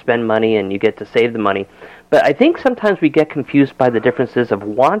there and spend money, and you get to save the money, but I think sometimes we get confused by the differences of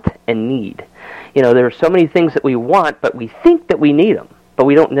want and need. There are so many things that we want, but we think that we need them, but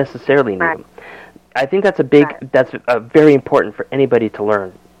we don't necessarily need them. I think that's very important for anybody to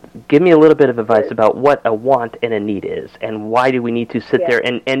learn. Give me a little bit of advice about what a want and a need is, and why do we need to sit there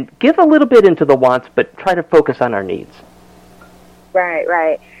and give a little bit into the wants, but try to focus on our needs.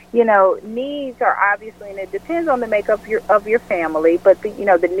 Right. Needs are obviously, and it depends on the makeup of your family, but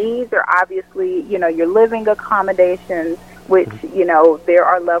the needs are obviously, your living accommodations, which, there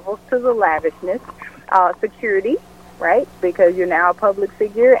are levels to the lavishness, security, right? Because you're now a public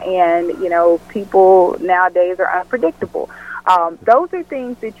figure and, people nowadays are unpredictable. Those are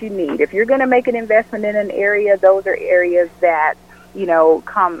things that you need. If you're going to make an investment in an area, those are areas that,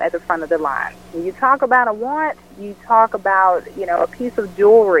 come at the front of the line. When you talk about a want, you talk about, a piece of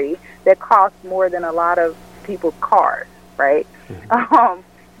jewelry that costs more than a lot of people's cars, right? Mm-hmm.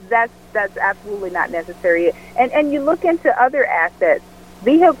 That's absolutely not necessary. And you look into other assets,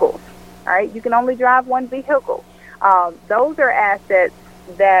 vehicles, right? You can only drive one vehicle. Those are assets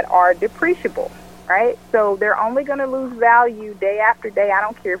that are depreciable, right? So they're only going to lose value day after day. I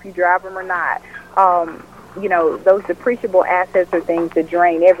don't care if you drive them or not. Those depreciable assets are things that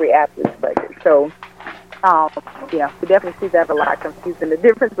drain every athlete's budget. So, we definitely see that a lot, confusing the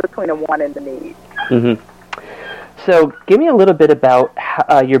difference between a want and a need. Mm-hmm. So, give me a little bit about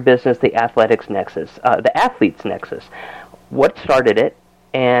your business, the Athletes Nexus. What started it,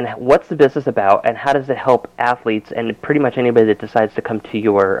 and what's the business about, and how does it help athletes and pretty much anybody that decides to come to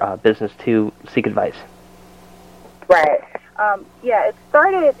your business to seek advice? Right. It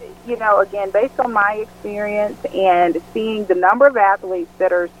started, again, based on my experience and seeing the number of athletes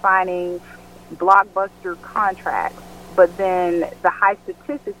that are signing blockbuster contracts, but then the high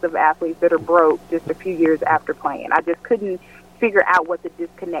statistics of athletes that are broke just a few years after playing. I just couldn't figure out what the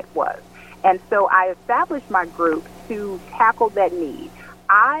disconnect was. And so I established my group to tackle that need.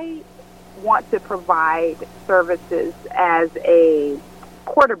 I want to provide services as a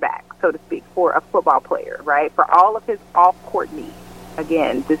quarterback, so to speak, for a football player, right, for all of his off-court needs.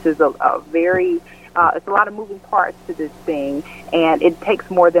 Again, this is a very, it's a lot of moving parts to this thing, and it takes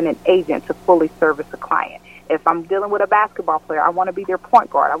more than an agent to fully service a client. If I'm dealing with a basketball player, I want to be their point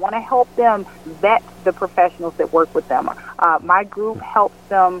guard. I want to help them vet the professionals that work with them. My group helps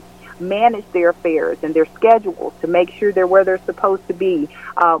them manage their affairs and their schedules to make sure they're where they're supposed to be.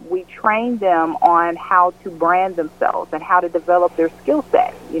 We train them on how to brand themselves and how to develop their skill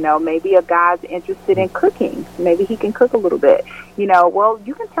set. Maybe a guy's interested in cooking. Maybe he can cook a little bit. Well,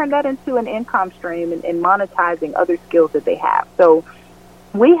 you can turn that into an income stream and monetizing other skills that they have. So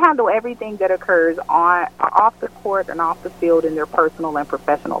we handle everything that occurs off the court and off the field in their personal and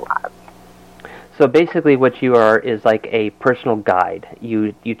professional lives. So basically what you are is like a personal guide.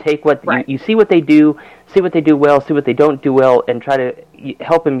 You take what you see what they do well, see what they don't do well, and try to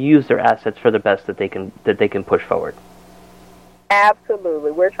help them use their assets for the best that they can push forward.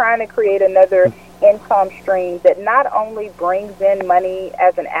 Absolutely. We're trying to create another income stream that not only brings in money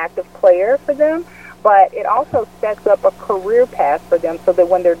as an active player for them, but it also sets up a career path for them so that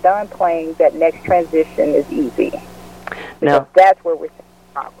when they're done playing, that next transition is easy. Now, that's where we're seeing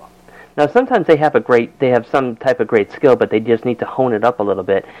the problem. Now, sometimes they have some type of great skill, but they just need to hone it up a little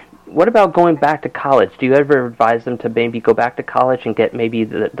bit. What about going back to college? Do you ever advise them to maybe go back to college and get maybe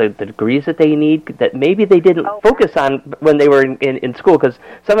the degrees that they need that maybe they didn't focus on when they were in school? Because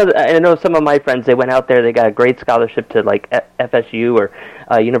I know some of my friends, they went out there, they got a great scholarship to like FSU or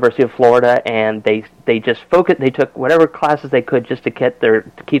University of Florida, and they just focused. They took whatever classes they could just to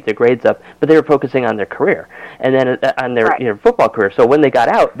keep their grades up, but they were focusing on their career and then on their football career. So when they got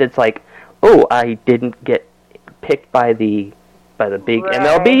out, it's like, oh, I didn't get picked by the big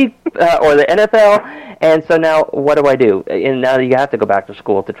MLB or the NFL, and so now what do I do? And now you have to go back to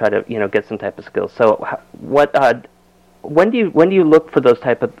school to try to get some type of skills. So when do you look for those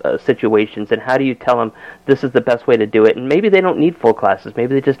type of situations, and how do you tell them this is the best way to do it? And maybe they don't need full classes,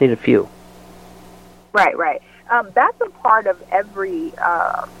 maybe they just need a few. Right. That's a part of every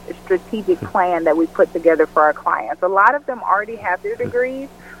strategic plan that we put together for our clients. A lot of them already have their degrees.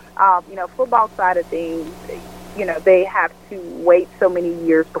 Football side of things, they have to wait so many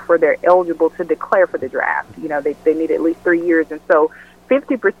years before they're eligible to declare for the draft. They need at least 3 years. And so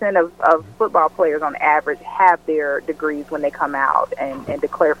 50% of football players on average have their degrees when they come out and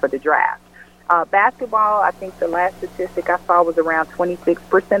declare for the draft. Basketball, I think the last statistic I saw was around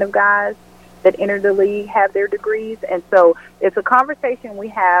 26% of guys that enter the league have their degrees. And so it's a conversation we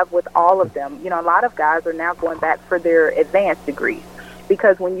have with all of them. A lot of guys are now going back for their advanced degrees.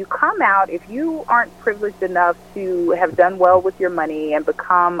 Because when you come out, if you aren't privileged enough to have done well with your money and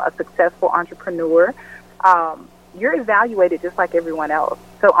become a successful entrepreneur, you're evaluated just like everyone else.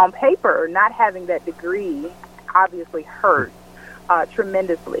 So on paper, not having that degree obviously hurts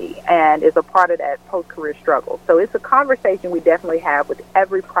tremendously and is a part of that post-career struggle. So it's a conversation we definitely have with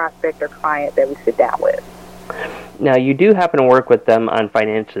every prospect or client that we sit down with. Now, you do happen to work with them on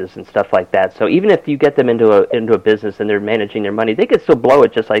finances and stuff like that. So even if you get them into a business and they're managing their money, they could still blow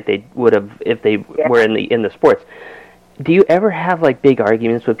it just like they would have if they were in the sports. Do you ever have like big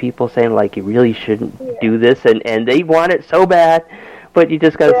arguments with people saying like you really shouldn't do this and they want it so bad, but you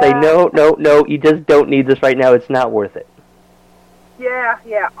just got to say no, you just don't need this right now. It's not worth it.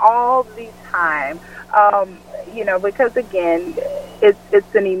 Yeah, all the time. Because again,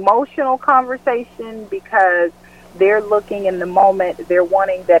 it's an emotional conversation because they're looking in the moment. They're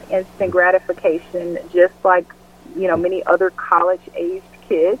wanting that instant gratification, just like, many other college-aged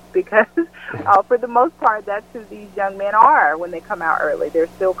kids, because for the most part, that's who these young men are when they come out early. They're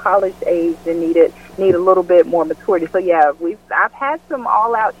still college-aged and need a little bit more maturity. So, yeah, I've had some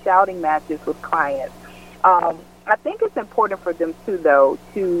all-out shouting matches with clients. I think it's important for them, too, though,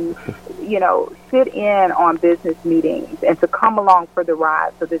 to, sit in on business meetings and to come along for the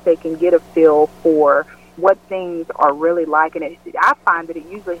ride so that they can get a feel for what things are really like. And I find that it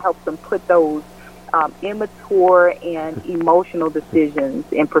usually helps them put those immature and emotional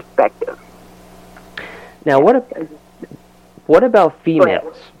decisions in perspective. Now, what about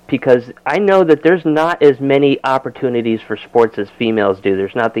females? Because I know that there's not as many opportunities for sports as females do.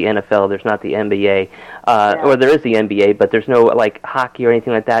 There's not the NFL, there's not the NBA, or there is the NBA, but there's no like hockey or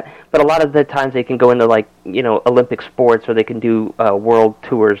anything like that. But a lot of the times they can go into like Olympic sports, or they can do world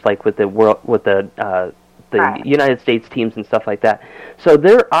tours like with the United States teams and stuff like that. So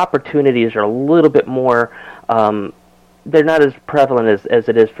their opportunities are a little bit more. They're not as prevalent as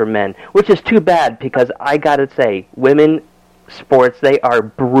it is for men, which is too bad because I gotta say, women sports, they are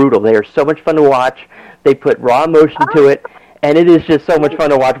brutal. They are so much fun to watch. They put raw emotion to it, and it is just so much fun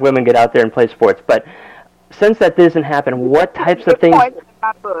to watch women get out there and play sports. But since that doesn't happen, what types of things? Points in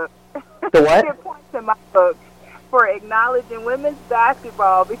my book. The what? Get points in my book for acknowledging women's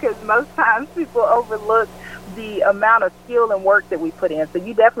basketball, because most times people overlook the amount of skill and work that we put in. So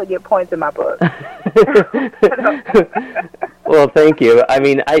you definitely get points in my book. Well, thank you. I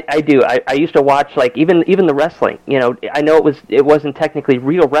mean, I do. I used to watch like even the wrestling. I know it wasn't technically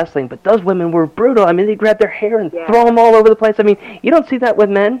real wrestling, but those women were brutal. I mean, they grab their hair and throw them all over the place. I mean, you don't see that with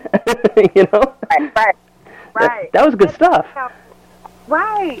men. Right. That was good stuff.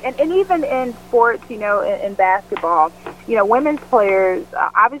 Right, and even in sports, in basketball, women's players,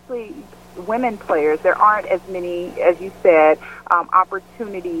 obviously women players, there aren't as many, as you said,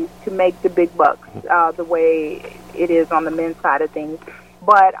 opportunities to make the big bucks the way it is on the men's side of things.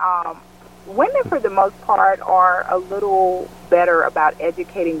 But women, for the most part, are a little better about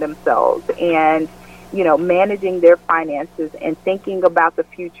educating themselves and, managing their finances and thinking about the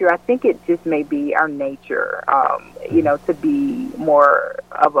future. I think it just may be our nature, to be more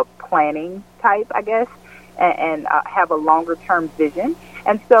of a planning type, I guess, and have a longer-term vision.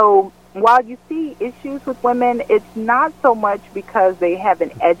 And so while you see issues with women, it's not so much because they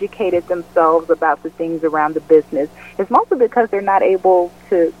haven't educated themselves about the things around the business. It's mostly because they're not able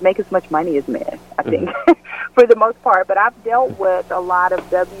to make as much money as men, I think, for the most part. But I've dealt with a lot of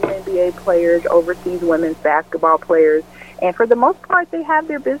WNBA players, overseas women's basketball players, and for the most part, they have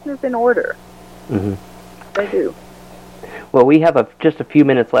their business in order. Mm-hmm. They do. Well, we have just a few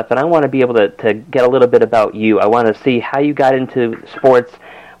minutes left, and I want to be able to get a little bit about you. I want to see how you got into sports.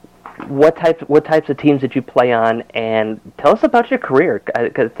 What types of teams did you play on, and tell us about your career,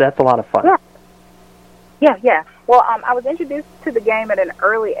 because that's a lot of fun. Yeah. Well, I was introduced to the game at an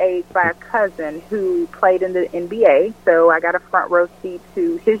early age by a cousin who played in the NBA, so I got a front row seat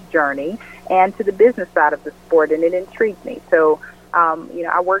to his journey and to the business side of the sport, and it intrigued me. So,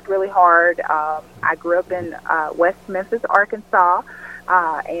 I worked really hard. I grew up in West Memphis, Arkansas,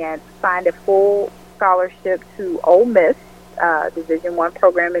 and signed a full scholarship to Ole Miss, Division I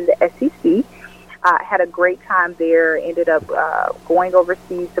program in the SEC. Had a great time there. Ended up going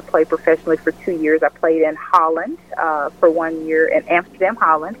overseas to play professionally for 2 years. I played in Holland for 1 year, in Amsterdam,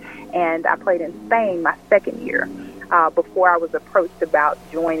 Holland, and I played in Spain my second year before I was approached about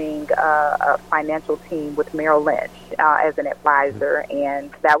joining a financial team with Merrill Lynch as an advisor,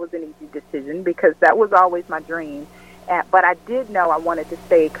 and that was an easy decision because that was always my dream. But I did know I wanted to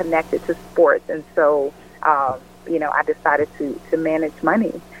stay connected to sports, and so I decided to manage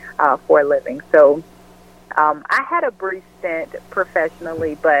money for a living. So I had a brief stint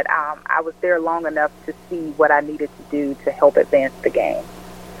professionally, but I was there long enough to see what I needed to do to help advance the game.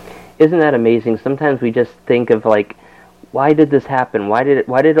 Isn't that amazing? Sometimes we just think of like, why did this happen? Why did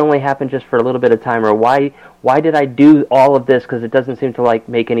it only happen just for a little bit of time? Or why did I do all of this? Because it doesn't seem to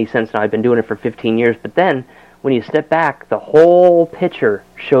make any sense now. I've been doing it for 15 years. But then when you step back, the whole picture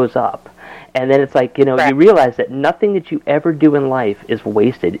shows up. And then it's like, you realize that nothing that you ever do in life is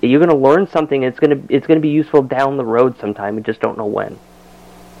wasted. You're going to learn something. It's going to be useful down the road sometime. You just don't know when.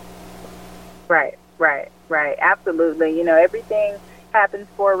 Right. Absolutely. Everything happens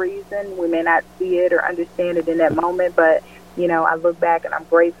for a reason. We may not see it or understand it in that moment, but, I look back and I'm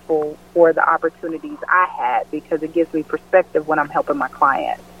grateful for the opportunities I had because it gives me perspective when I'm helping my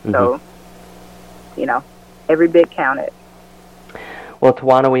clients. So, every bit counted. Well,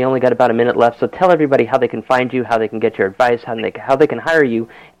 Tywanna, we only got about a minute left, so tell everybody how they can find you, how they can get your advice, how they can hire you,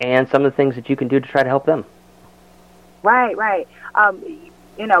 and some of the things that you can do to try to help them. Right.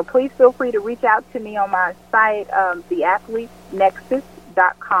 Please feel free to reach out to me on my site,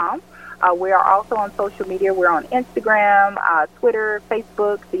 theathletesnexus.com. We are also on social media. We're on Instagram, Twitter,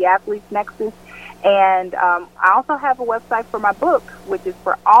 Facebook, The Athletes Nexus. And I also have a website for my book, which is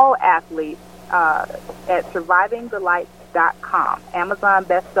for all athletes, at survivingthelights.com. Amazon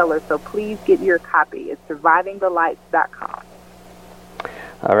bestseller, so please get your copy. It's survivingthelights.com.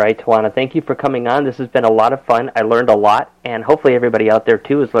 All right, Tywanna, thank you for coming on. This has been a lot of fun. I learned a lot, and hopefully everybody out there,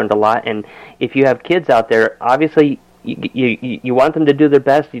 too, has learned a lot. And if you have kids out there, obviously you want them to do their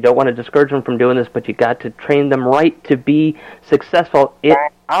best. You don't want to discourage them from doing this, but you got to train them right to be successful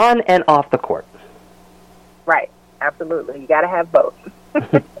on and off the court. Right, absolutely. You got to have both.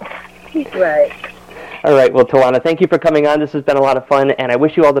 Right. All right, well, Tywanna, thank you for coming on. This has been a lot of fun, and I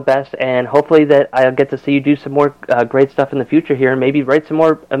wish you all the best, and hopefully that I'll get to see you do some more great stuff in the future here and maybe write some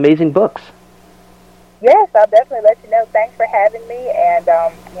more amazing books. Yes, I'll definitely let you know. Thanks for having me, and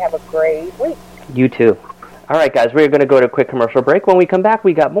you have a great week. You too. All right, guys, we're going to go to a quick commercial break. When we come back,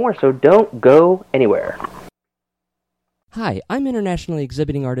 we got more, so don't go anywhere. Hi, I'm internationally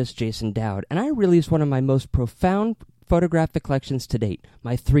exhibiting artist Jason Dowd, and I released one of my most profound photographic collections to date,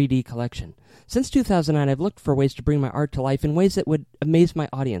 my 3D collection. Since 2009, I've looked for ways to bring my art to life in ways that would amaze my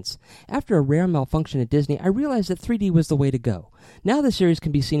audience. After a rare malfunction at Disney, I realized that 3D was the way to go. Now the series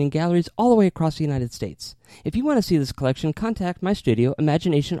can be seen in galleries all the way across the United States. If you want to see this collection, contact my studio,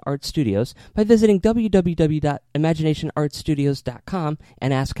 Imagination Art Studios, by visiting www.imaginationartstudios.com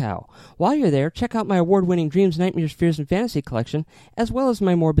and ask how. While you're there, check out my award-winning Dreams, Nightmares, Fears, and Fantasy collection, as well as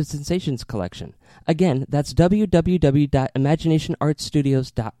my Morbid Sensations collection. Again, that's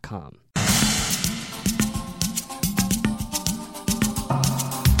www.imaginationartstudios.com.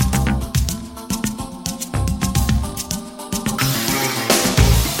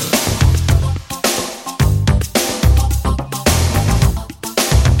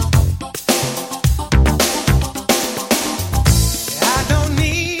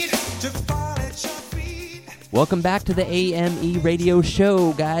 Welcome back to the AME radio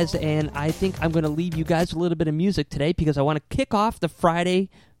show, guys, and I think I'm going to leave you guys a little bit of music today because I want to kick off the Friday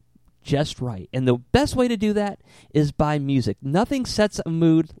just right. And the best way to do that is by music. Nothing sets a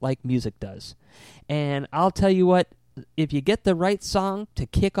mood like music does. And I'll tell you what, if you get the right song to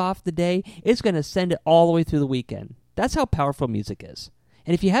kick off the day, it's going to send it all the way through the weekend. That's how powerful music is.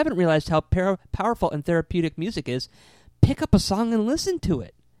 And if you haven't realized how powerful and therapeutic music is, pick up a song and listen to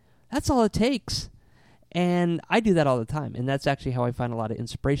it. That's all it takes. And I do that all the time, and that's actually how I find a lot of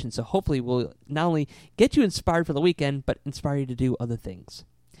inspiration. So hopefully we'll not only get you inspired for the weekend, but inspire you to do other things.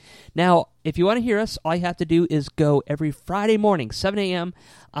 Now, if you want to hear us, all you have to do is go every Friday morning, 7 a.m.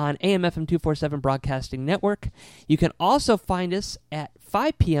 on AM/FM 247 Broadcasting Network. You can also find us at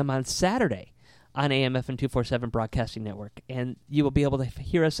 5 p.m. on Saturday on AM/FM 247 Broadcasting Network. And you will be able to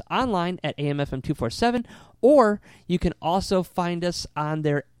hear us online at AM/FM 247, or you can also find us on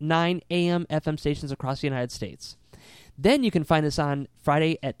their 9 AM FM stations across the United States. Then you can find us on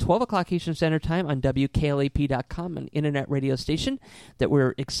Friday at 12 o'clock Eastern Standard Time on WKLAP.com, an internet radio station that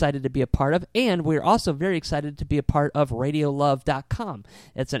we're excited to be a part of. And we're also very excited to be a part of RadioLove.com.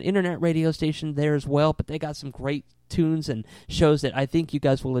 It's an internet radio station there as well, but they got some great tunes and shows that I think you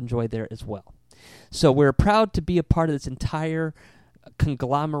guys will enjoy there as well. So we're proud to be a part of this entire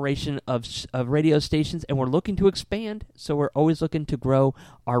conglomeration of radio stations, and we're looking to expand, so we're always looking to grow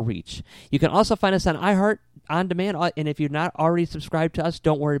our reach. You can also find us on iHeart on demand, and if you're not already subscribed to us,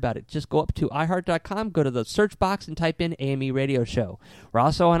 don't worry about it. Just go up to iHeart.com, go to the search box, and type in AME Radio Show. We're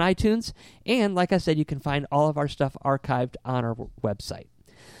also on iTunes, and like I said, you can find all of our stuff archived on our website.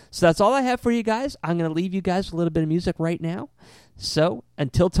 So that's all I have for you guys. I'm going to leave you guys with a little bit of music right now. So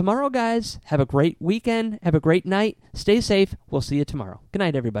until tomorrow, guys, have a great weekend. Have a great night. Stay safe. We'll see you tomorrow. Good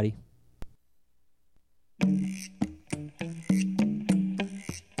night, everybody.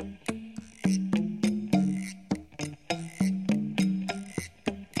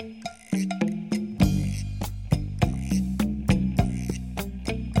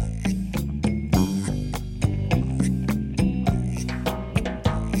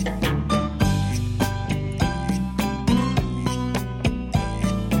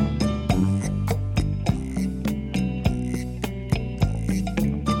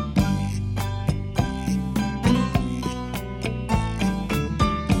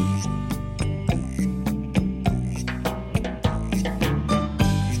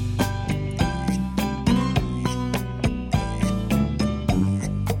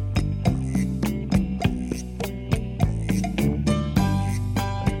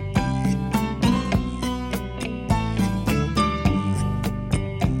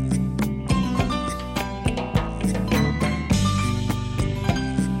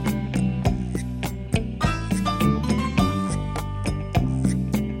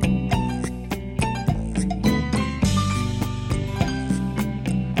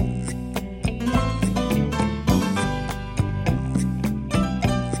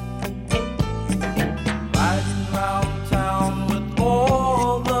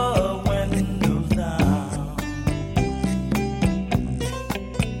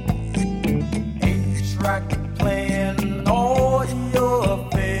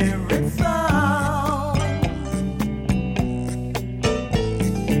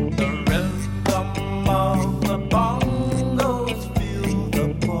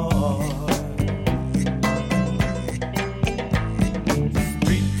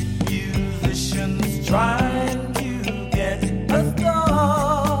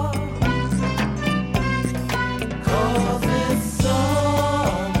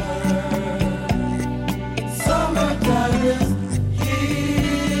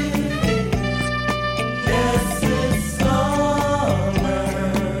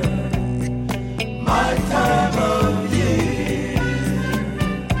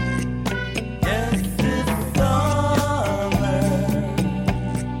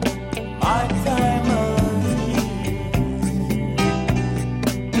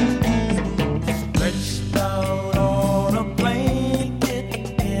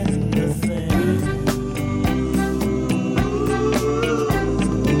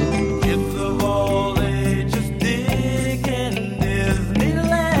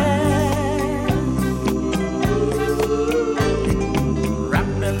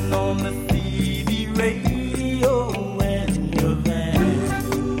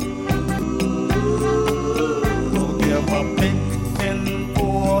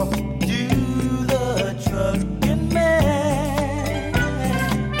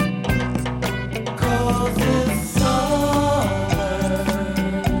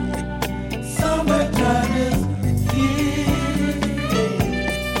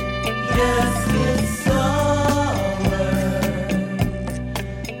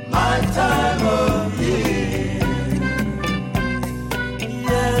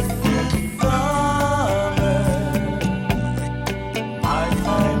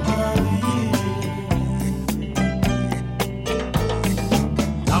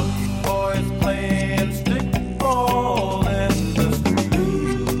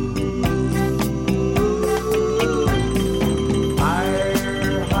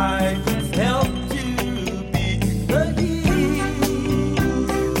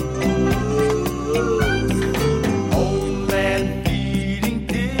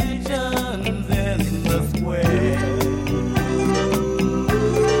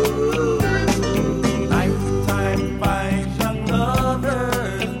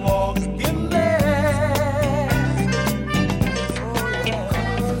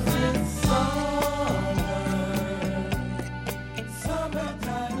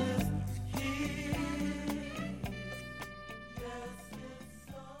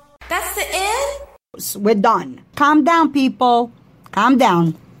 house. We're done. Calm down, people. Calm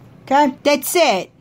down. Okay? That's it.